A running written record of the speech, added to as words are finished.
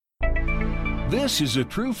This is a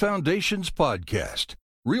True Foundations podcast.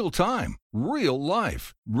 Real time, real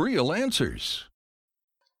life, real answers.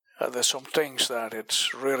 There's some things that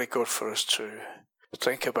it's really good for us to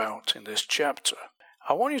think about in this chapter.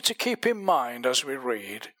 I want you to keep in mind as we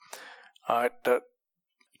read that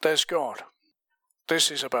there's God. This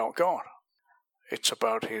is about God. It's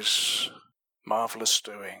about his marvelous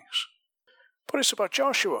doings. But it's about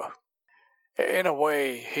Joshua. In a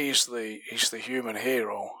way, he's the human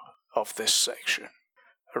hero of this section.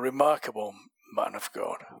 A remarkable man of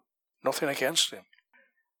God. Nothing against him.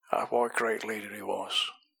 What a great leader he was.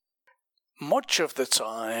 Much of the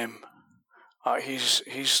time,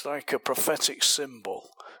 he's like a prophetic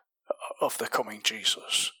symbol of the coming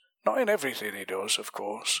Jesus. Not in everything he does, of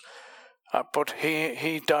course, but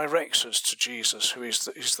he directs us to Jesus, who is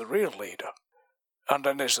the real leader. And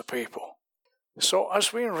then there's the people. So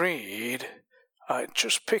as we read,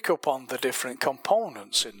 just pick up on the different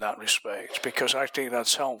components in that respect, because I think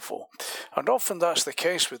that's helpful. And often that's the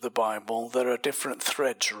case with the Bible. There are different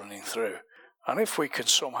threads running through. And if we can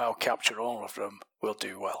somehow capture all of them, we'll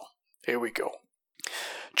do well. Here we go.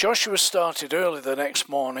 Joshua started early the next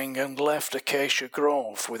morning and left Acacia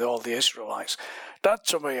Grove with all the Israelites. That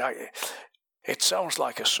to me, it sounds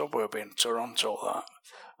like a suburb in Toronto,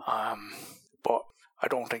 that. But I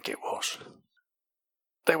don't think it was.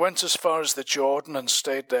 They went as far as the Jordan and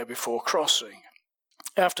stayed there before crossing.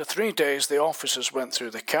 After 3 days, the officers went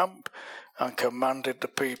through the camp and commanded the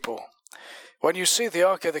people, "When you see the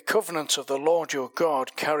Ark of the Covenant of the Lord your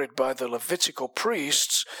God carried by the Levitical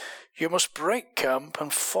priests, you must break camp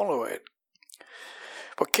and follow it.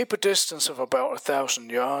 But keep a distance of about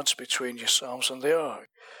 1,000 yards between yourselves and the Ark.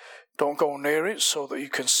 Don't go near it so that you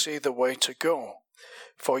can see the way to go,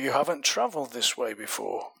 for you haven't traveled this way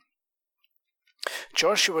before."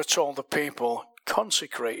 Joshua told the people,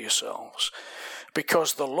 "Consecrate yourselves,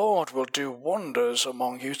 because the Lord will do wonders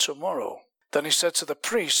among you tomorrow." Then he said to the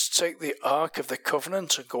priests, "Take the Ark of the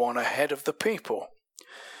Covenant and go on ahead of the people."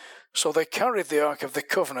 So they carried the Ark of the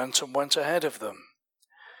Covenant and went ahead of them.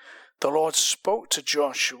 The Lord spoke to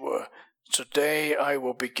Joshua, "Today I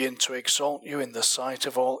will begin to exalt you in the sight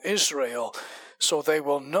of all Israel, so they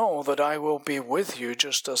will know that I will be with you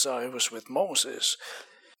just as I was with Moses.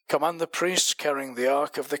 Command the priests carrying the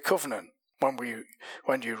Ark of the Covenant,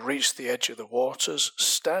 when you reach the edge of the waters,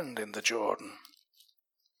 stand in the Jordan."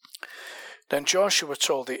 Then Joshua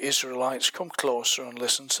told the Israelites, "Come closer and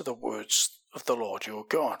listen to the words of the Lord your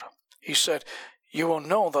God." He said, "You will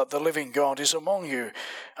know that the living God is among you,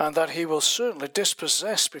 and that he will certainly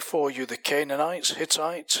dispossess before you the Canaanites,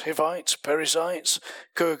 Hittites, Hivites, Perizzites,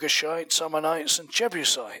 Girgashites, Ammonites, and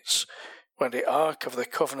Jebusites, when the Ark of the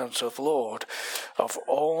Covenant of the Lord of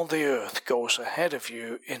all the earth goes ahead of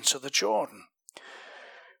you into the Jordan.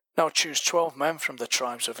 Now choose 12 men from the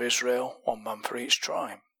tribes of Israel, 1 man for each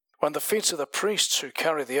tribe. When the feet of the priests who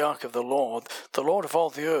carry the Ark of the Lord of all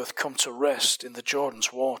the earth, come to rest in the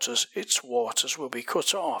Jordan's waters, its waters will be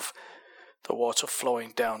cut off. The water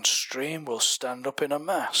flowing downstream will stand up in a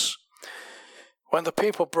mass. When the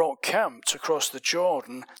people broke camp to cross the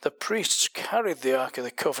Jordan, the priests carried the Ark of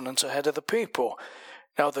the Covenant ahead of the people.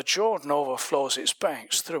 Now the Jordan overflows its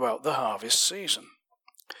banks throughout the harvest season.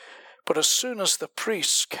 But as soon as the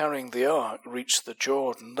priests carrying the Ark reached the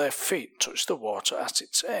Jordan, their feet touched the water at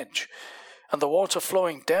its edge, and the water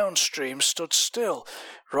flowing downstream stood still,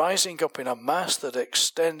 rising up in a mass that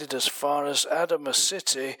extended as far as Adamah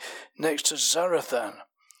city next to Zarethan.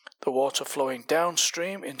 The water flowing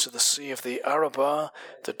downstream into the Sea of the Arabah,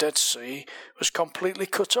 the Dead Sea, was completely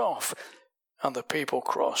cut off, and the people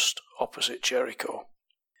crossed opposite Jericho.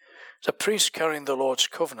 The priests carrying the Lord's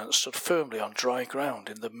covenant stood firmly on dry ground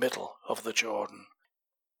in the middle of the Jordan,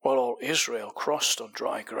 while all Israel crossed on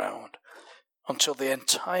dry ground, until the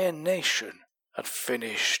entire nation had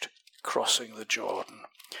finished crossing the Jordan.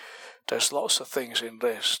 There's lots of things in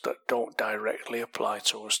this that don't directly apply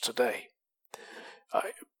to us today.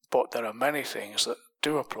 But there are many things that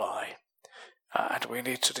do apply, and we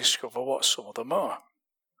need to discover what some of them are.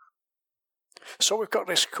 So we've got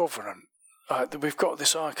this covenant, we've got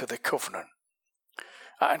this Ark of the Covenant,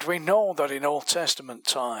 and we know that in Old Testament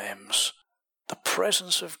times, the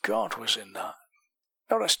presence of God was in that.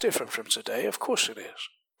 Now that's different from today, of course it is.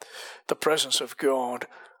 The presence of God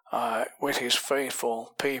with his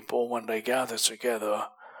faithful people when they gather together,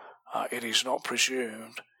 it is not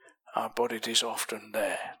presumed, but it is often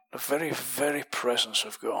there. The very, very presence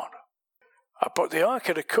of God. But the Ark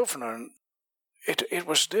of the Covenant, it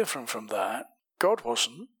was different from that. God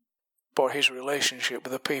wasn't, but his relationship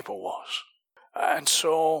with the people was. And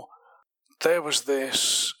so there was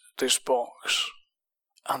this box,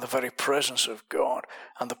 and the very presence of God.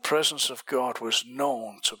 And the presence of God was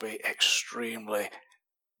known to be extremely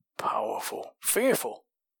powerful, fearful,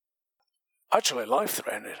 actually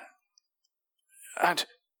life-threatening. And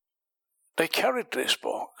they carried this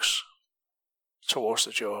box towards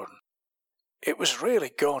the Jordan. It was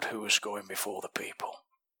really God who was going before the people.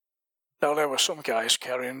 Now, there were some guys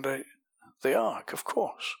carrying the ark, of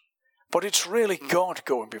course. But it's really God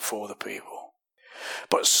going before the people.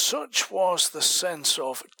 But such was the sense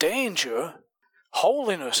of danger,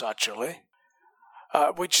 holiness actually,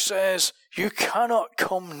 which says you cannot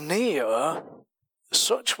come near.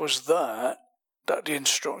 Such was that the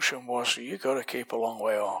instruction was you got to keep a long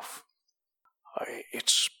way off.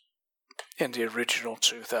 It's in the original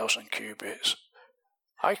 2,000 cubits.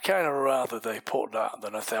 I kind of rather they put that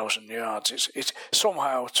than 1,000 yards. It's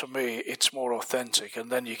somehow, to me, it's more authentic,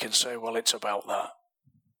 and then you can say, well, it's about that.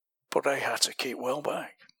 But they had to keep well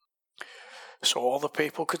back, so all the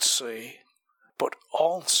people could see, but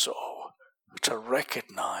also to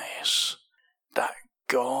recognize that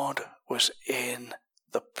God was in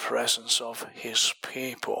the presence of his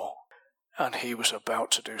people, and he was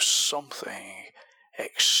about to do something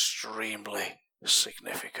extremely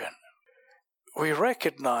significant. We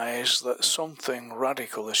recognize that something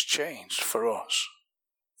radical has changed for us.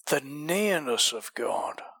 The nearness of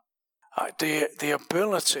God, the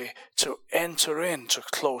ability to enter into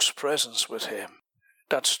close presence with him,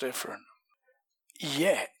 that's different.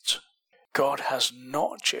 Yet, God has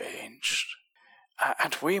not changed,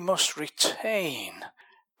 and we must retain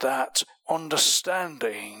that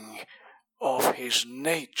understanding of his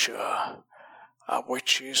nature,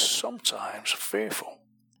 which is sometimes fearful.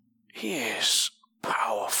 He is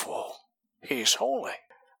powerful. He is holy.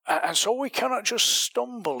 And so we cannot just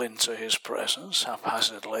stumble into his presence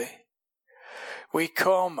haphazardly. We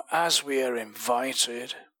come as we are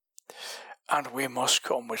invited, and we must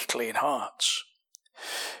come with clean hearts.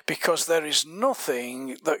 Because there is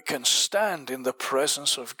nothing that can stand in the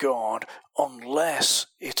presence of God unless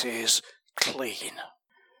it is clean.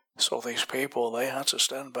 So these people, they had to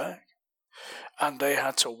stand back, and they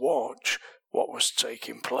had to watch what was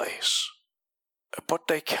taking place. But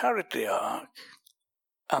they carried the ark,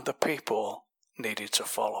 and the people needed to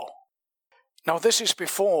follow. Now this is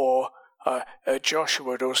before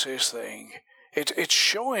Joshua does his thing. It's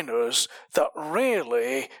showing us that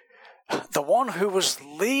really the one who was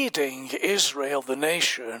leading Israel, the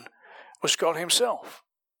nation, was God himself.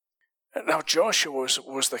 Now Joshua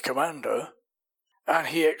was the commander, and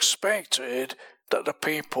he expected that the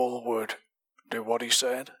people would do what he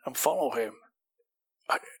said and follow him.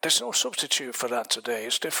 There's no substitute for that today.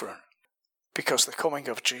 It's different. Because the coming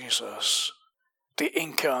of Jesus, the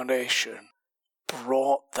incarnation,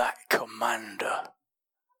 brought that commander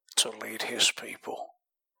to lead his people.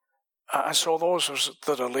 And so those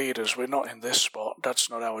that are leaders, we're not in this spot. That's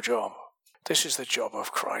not our job. This is the job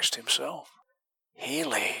of Christ himself. He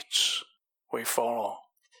leads. We follow.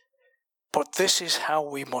 But this is how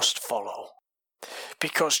we must follow.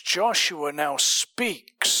 Because Joshua now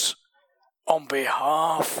speaks on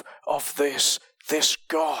behalf of this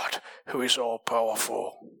God who is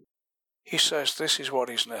all-powerful. He says this is what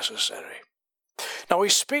is necessary. Now he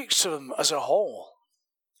speaks to them as a whole.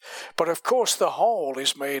 But of course the whole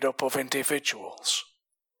is made up of individuals.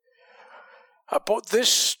 But this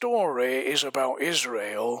story is about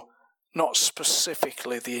Israel, not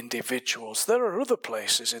specifically the individuals. There are other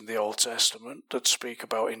places in the Old Testament that speak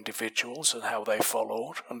about individuals and how they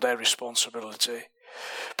followed and their responsibility.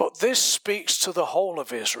 But this speaks to the whole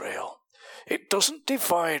of Israel. It doesn't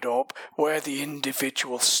divide up where the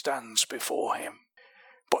individual stands before him.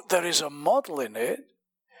 But there is a model in it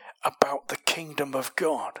about the kingdom of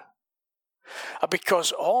God.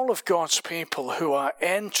 Because all of God's people who are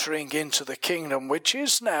entering into the kingdom, which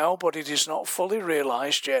is now, but it is not fully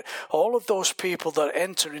realized yet, all of those people that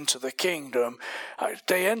enter into the kingdom,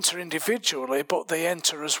 they enter individually, but they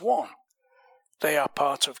enter as one. They are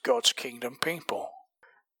part of God's kingdom people.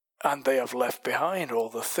 And they have left behind all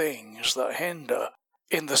the things that hinder.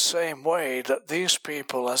 In the same way that these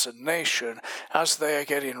people as a nation, as they are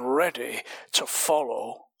getting ready to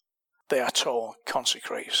follow, they are told,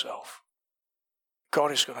 consecrate yourself.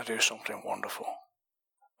 God is going to do something wonderful.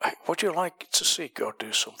 Would you like to see God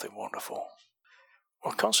do something wonderful?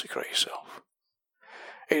 Well, consecrate yourself.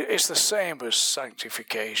 It's the same as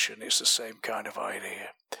sanctification. It's the same kind of idea.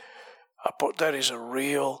 But there is a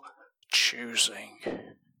real choosing.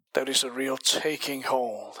 There is a real taking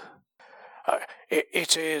hold.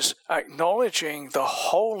 It is acknowledging the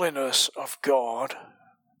holiness of God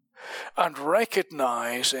and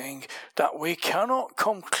recognizing that we cannot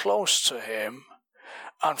come close to him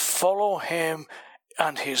and follow him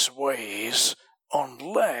and his ways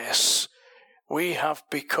unless we have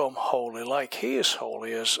become holy like he is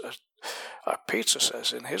holy, as Peter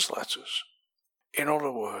says in his letters. In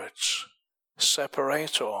other words,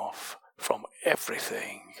 separate off from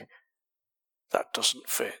everything that doesn't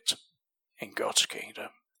fit in God's kingdom.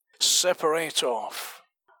 Separate off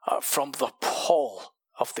from the pull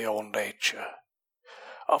of the old nature,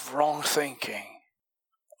 of wrong thinking,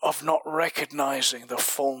 of not recognizing the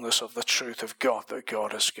fullness of the truth of God that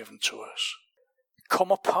God has given to us.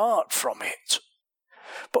 Come apart from it.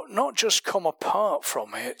 But not just come apart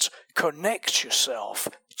from it, connect yourself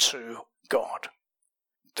to God.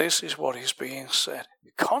 This is what is being said.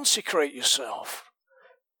 Consecrate yourself.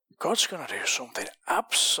 God's going to do something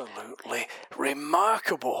absolutely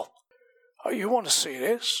remarkable. You want to see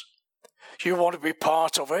this? You want to be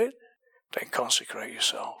part of it? Then consecrate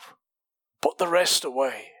yourself. Put the rest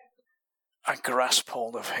away and grasp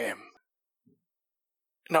hold of him.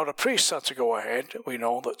 Now the priests had to go ahead. We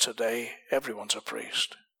know that today everyone's a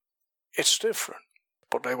priest. It's different.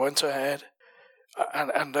 But they went ahead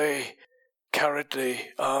and they carried the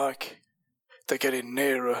ark. They're getting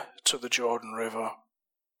nearer to the Jordan River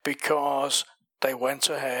because they went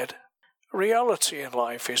ahead. Reality in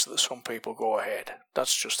life is that some people go ahead.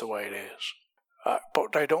 That's just the way it is.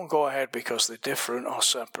 But they don't go ahead because they're different or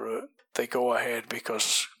separate. They go ahead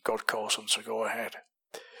because God calls them to go ahead.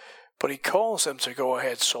 But he calls them to go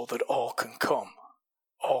ahead so that all can come,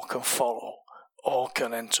 all can follow, all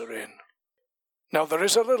can enter in. Now there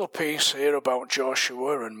is a little piece here about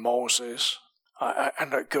Joshua and Moses,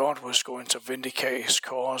 and that God was going to vindicate his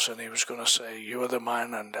cause, and he was going to say, you are the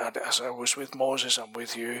man, and as I was with Moses, I'm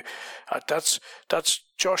with you. That's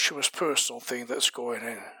Joshua's personal thing that's going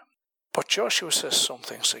in. But Joshua says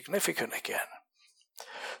something significant again.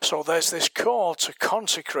 So there's this call to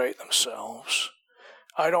consecrate themselves.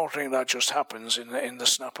 I don't think that just happens in the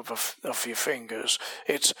snap of your fingers.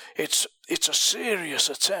 It's a serious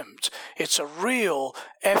attempt. It's a real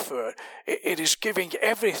effort. It is giving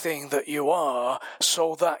everything that you are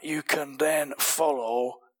so that you can then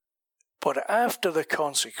follow. But after the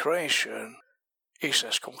consecration, he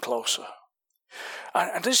says, come closer.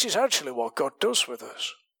 And this is actually what God does with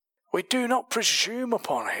us. We do not presume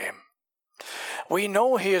upon him. We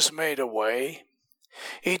know he has made a way.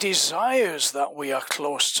 He desires that we are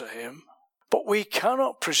close to him, but we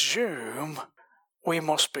cannot presume. We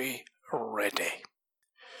must be ready.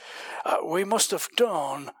 We must have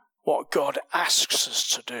done what God asks us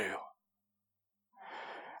to do.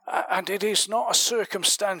 And it is not a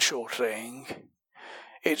circumstantial thing.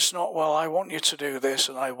 It's not, well, I want you to do this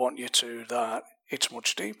and I want you to do that. It's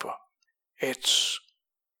much deeper. It's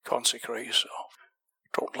consecrate yourself.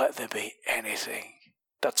 Don't let there be anything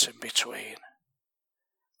that's in between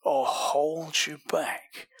or hold you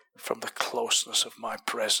back from the closeness of my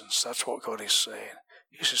presence. That's what God is saying.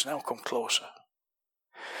 He says, now come closer.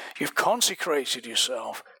 You've consecrated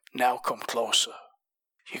yourself, now come closer.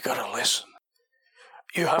 You've got to listen.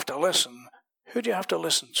 You have to listen. Who do you have to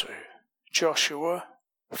listen to? Joshua?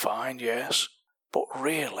 Fine, yes. But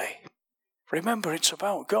really, remember, it's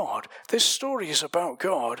about God. This story is about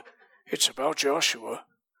God. It's about Joshua.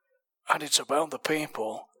 And it's about the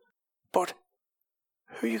people. But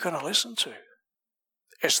who are you going to listen to?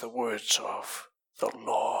 It's the words of the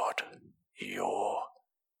Lord your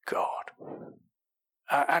God.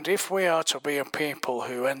 And if we are to be a people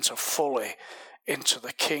who enter fully into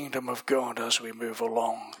the kingdom of God as we move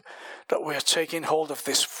along, that we are taking hold of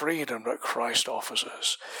this freedom that Christ offers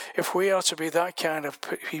us, if we are to be that kind of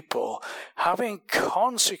people, having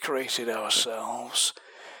consecrated ourselves,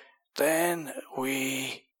 then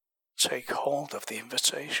we take hold of the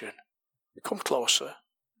invitation. Come closer,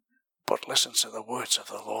 but listen to the words of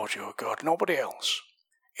the Lord your God. Nobody else.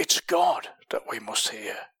 It's God that we must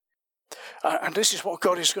hear. And this is what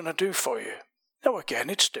God is going to do for you. Now again,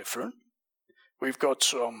 it's different. We've got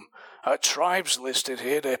some tribes listed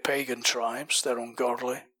here. They're pagan tribes. They're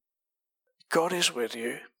ungodly. God is with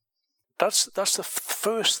you. That's the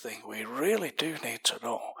first thing we really do need to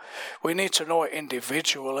know. We need to know it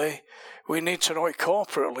individually. We need to know it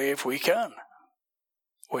corporately if we can.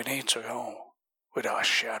 We need to know without a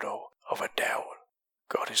shadow of a doubt,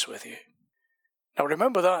 God is with you. Now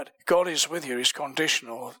remember that God is with you is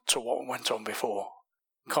conditional to what went on before.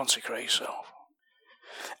 Consecrate yourself.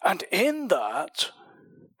 And in that,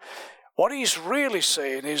 what he's really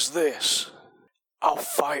saying is this: I'll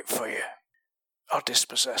fight for you. I'll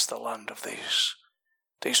dispossess the land of these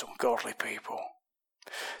ungodly people.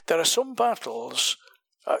 There are some battles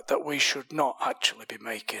that we should not actually be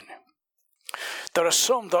making. There are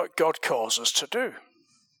some that God calls us to do,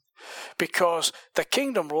 because the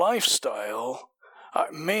kingdom lifestyle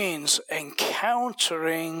means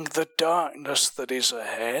encountering the darkness that is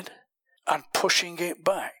ahead and pushing it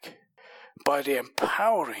back by the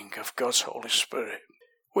empowering of God's Holy Spirit.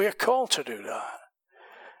 We are called to do that.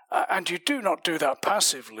 And you do not do that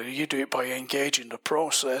passively. You do it by engaging the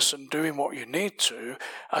process and doing what you need to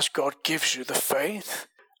as God gives you the faith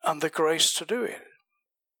and the grace to do it.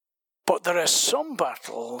 But there are some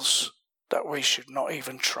battles that we should not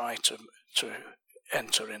even try to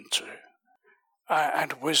enter into.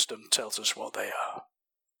 And wisdom tells us what they are.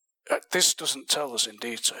 This doesn't tell us in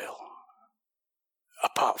detail,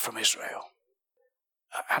 apart from Israel.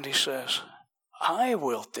 And he says, I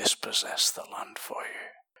will dispossess the land for you.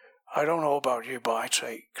 I don't know about you, but I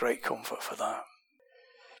take great comfort for that.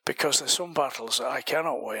 Because there's some battles that I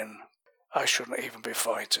cannot win, I shouldn't even be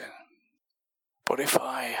fighting. But if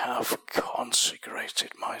I have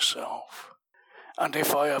consecrated myself, and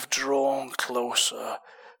if I have drawn closer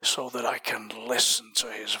so that I can listen to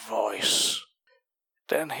his voice,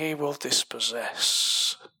 then he will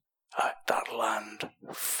dispossess that land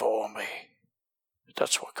for me.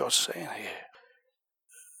 That's what God's saying here.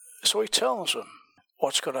 So he tells them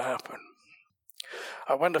what's going to happen.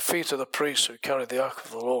 And when the feet of the priests who carried the ark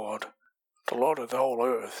of the Lord of the whole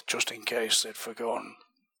earth, just in case they'd forgotten,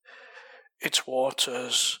 its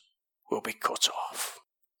waters will be cut off.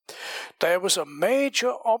 There was a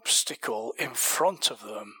major obstacle in front of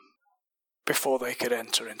them before they could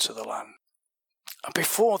enter into the land. And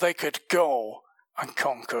before they could go and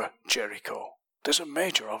conquer Jericho. There's a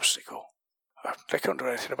major obstacle. They couldn't do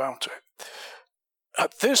anything about it.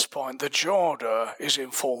 At this point, the Jordan is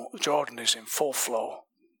in full flow.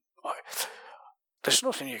 There's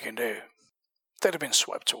nothing you can do. They'd have been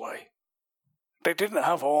swept away. They didn't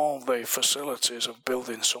have all the facilities of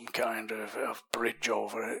building some kind of bridge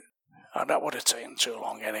over it, and that would have taken too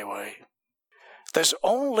long anyway. There's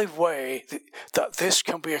only way that this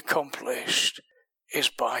can be accomplished is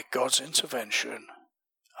by God's intervention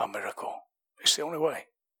and miracle. It's the only way.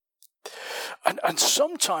 And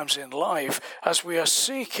sometimes in life, as we are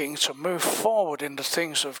seeking to move forward in the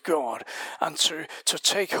things of God and to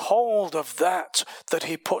take hold of that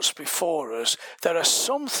he puts before us, there are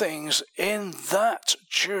some things in that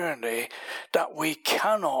journey that we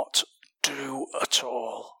cannot do at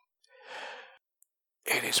all.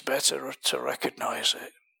 It is better to recognize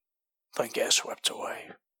it than get swept away.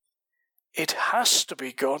 It has to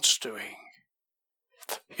be God's doing.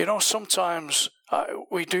 You know, sometimes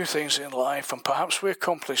we do things in life and perhaps we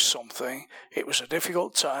accomplish something. It was a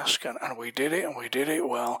difficult task and we did it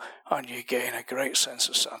well, and you gain a great sense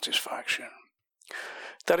of satisfaction.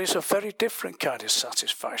 There is a very different kind of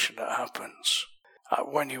satisfaction that happens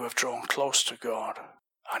when you have drawn close to God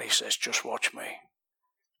and he says, just watch me.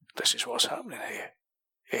 This is what's happening here.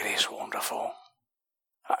 It is wonderful.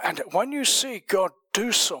 And when you see God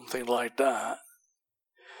do something like that,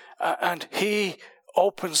 and he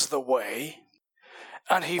opens the way,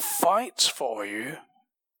 and he fights for you,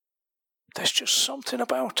 there's just something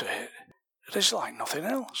about it that is like nothing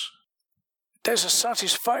else. There's a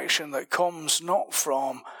satisfaction that comes not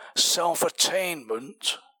from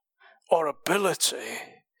self-attainment or ability.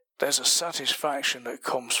 There's a satisfaction that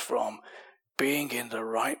comes from being in the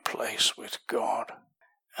right place with God,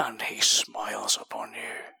 and he smiles upon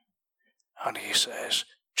you, and he says,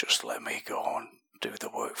 just let me go and do the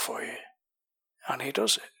work for you. And he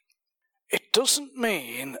does it. It doesn't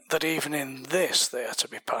mean that even in this they are to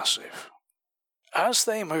be passive. As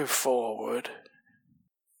they move forward,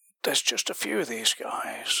 there's just a few of these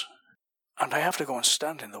guys, and they have to go and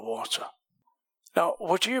stand in the water. Now,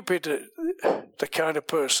 would you be the kind of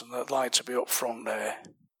person that'd like to be up front there?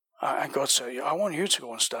 And God said, I want you to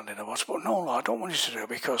go and stand in the water. But no, I don't want you to do it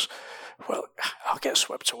because, well, I'll get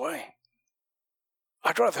swept away.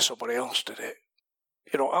 I'd rather somebody else did it.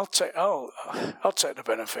 You know, I'll take the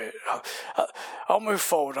benefit. I'll move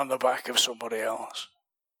forward on the back of somebody else.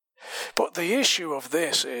 But the issue of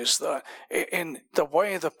this is that in the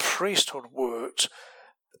way the priesthood worked,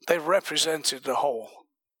 they represented the whole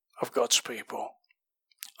of God's people.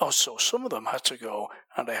 Also, some of them had to go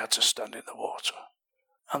and they had to stand in the water.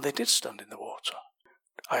 And they did stand in the water.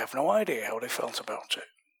 I have no idea how they felt about it.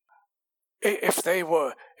 If they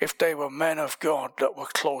were men of God that were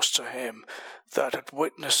close to him, that had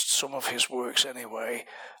witnessed some of his works anyway,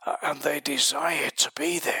 and they desired to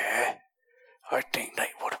be there, I think that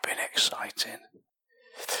would have been exciting.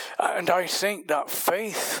 And I think that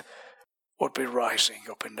faith would be rising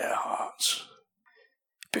up in their hearts.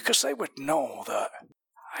 Because they would know that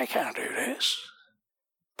I can't do this,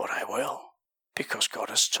 but I will, because God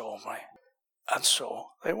has told me. And so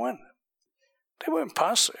they went. They weren't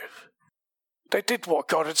passive. They did what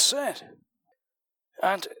God had said.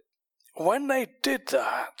 And when they did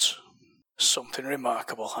that, something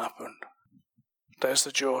remarkable happened. There's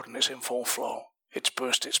the Jordan, it's in full flow. It's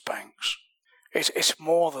burst its banks. It's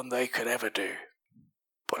more than they could ever do.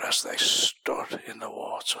 But as they stood in the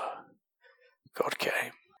water, God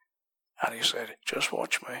came and he said, just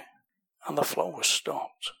watch me. And the flow was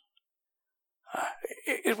stopped.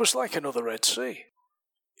 It was like another Red Sea.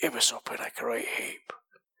 It was up in a great heap.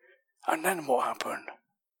 And then what happened?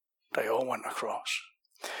 They all went across.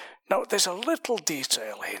 Now, there's a little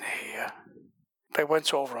detail in here. They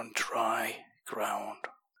went over on dry ground.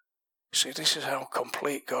 See, this is how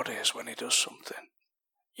complete God is when he does something.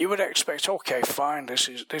 You would expect, okay, fine, this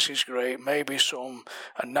is great. Maybe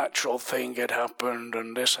a natural thing had happened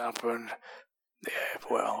and this happened. Yeah,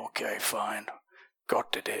 well, okay, fine. God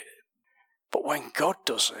did it. But when God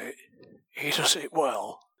does it, he does it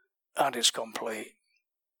well and it's complete.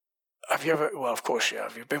 Have you ever, well, of course you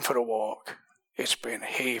have. You've been for a walk. It's been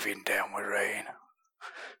heaving down with rain.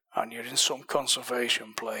 And you're in some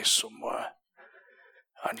conservation place somewhere.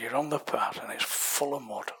 And you're on the path and it's full of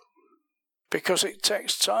mud. Because it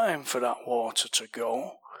takes time for that water to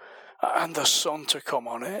go and the sun to come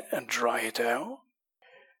on it and dry it out.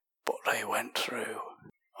 But they went through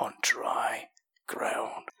on dry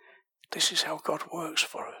ground. This is how God works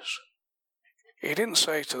for us. He didn't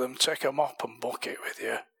say to them, take a mop and bucket with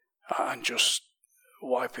you and just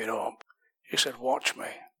wipe it up. He said, watch me.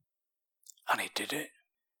 And he did it.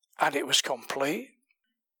 And it was complete.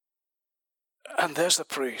 And there's the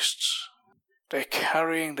priests. They're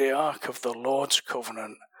carrying the ark of the Lord's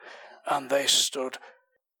covenant, and they stood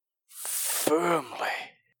firmly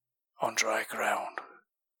on dry ground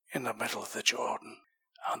in the middle of the Jordan.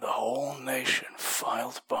 And the whole nation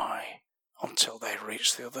filed by until they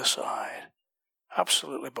reached the other side,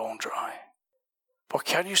 absolutely bone dry. But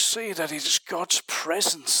can you see that it's God's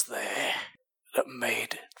presence there that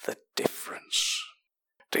made the difference?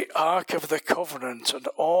 The Ark of the Covenant and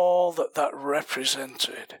all that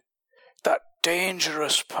represented, that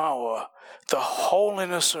dangerous power, the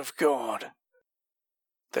holiness of God,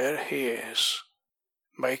 there he is,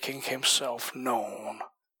 making himself known,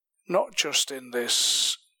 not just in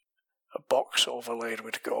this box overlaid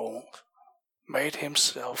with gold, made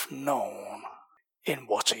himself known in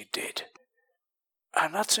what he did.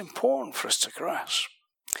 And that's important for us to grasp.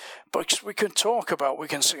 Because we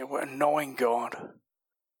can say we're knowing God,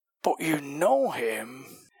 but you know him,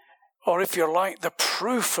 or if you like, the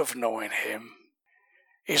proof of knowing him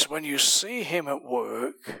is when you see him at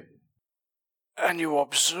work and you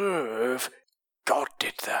observe God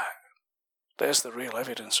did that. There's the real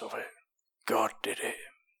evidence of it. God did it.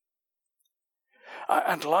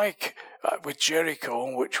 And like with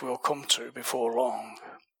Jericho, which we'll come to before long,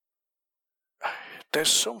 there's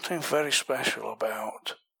something very special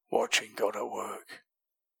about watching God at work.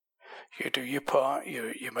 You do your part,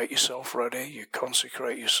 you make yourself ready, you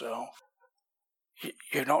consecrate yourself.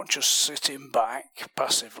 You're not just sitting back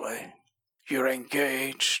passively. You're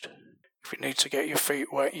engaged. If you need to get your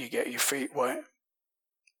feet wet, you get your feet wet.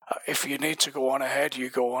 If you need to go on ahead, you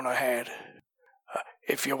go on ahead.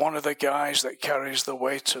 If you're one of the guys that carries the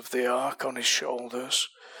weight of the ark on his shoulders,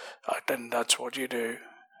 then that's what you do.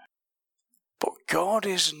 But God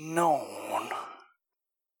is known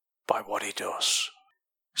by what he does.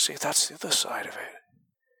 See, that's the other side of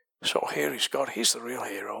it. So here is God. He's the real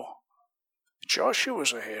hero.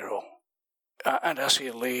 Joshua's a hero. And as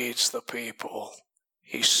he leads the people,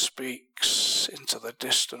 he speaks into the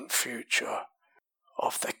distant future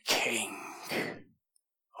of the king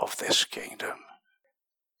of this kingdom.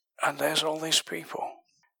 And there's all these people.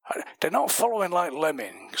 They're not following like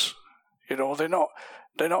lemmings. You know, they're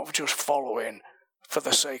not just following for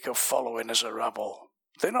the sake of following as a rabble.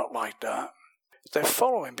 They're not like that. They're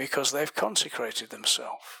following because they've consecrated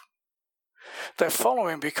themselves. They're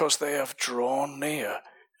following because they have drawn near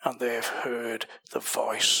and they have heard the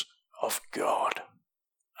voice of God.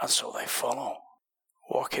 And so they follow,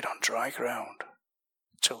 walking on dry ground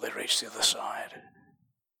till they reach the other side.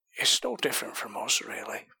 It's no different from us,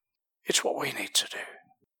 really. It's what we need to do.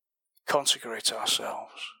 Consecrate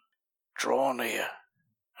ourselves, draw near,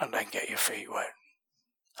 and then get your feet wet.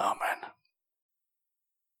 Amen.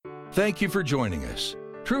 Thank you for joining us.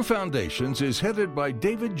 True Foundations is headed by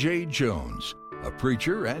David J. Jones, a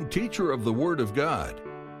preacher and teacher of the Word of God.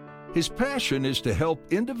 His passion is to help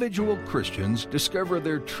individual Christians discover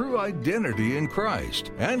their true identity in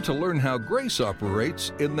Christ and to learn how grace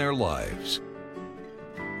operates in their lives.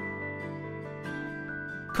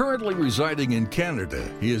 Currently residing in Canada,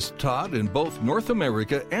 he is taught in both North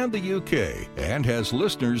America and the UK and has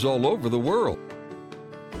listeners all over the world.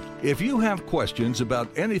 If you have questions about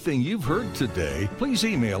anything you've heard today, please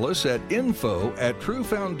email us at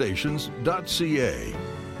info@truefoundations.ca.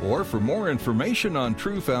 Or for more information on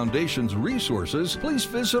True Foundations resources, please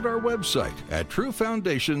visit our website at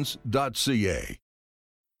truefoundations.ca.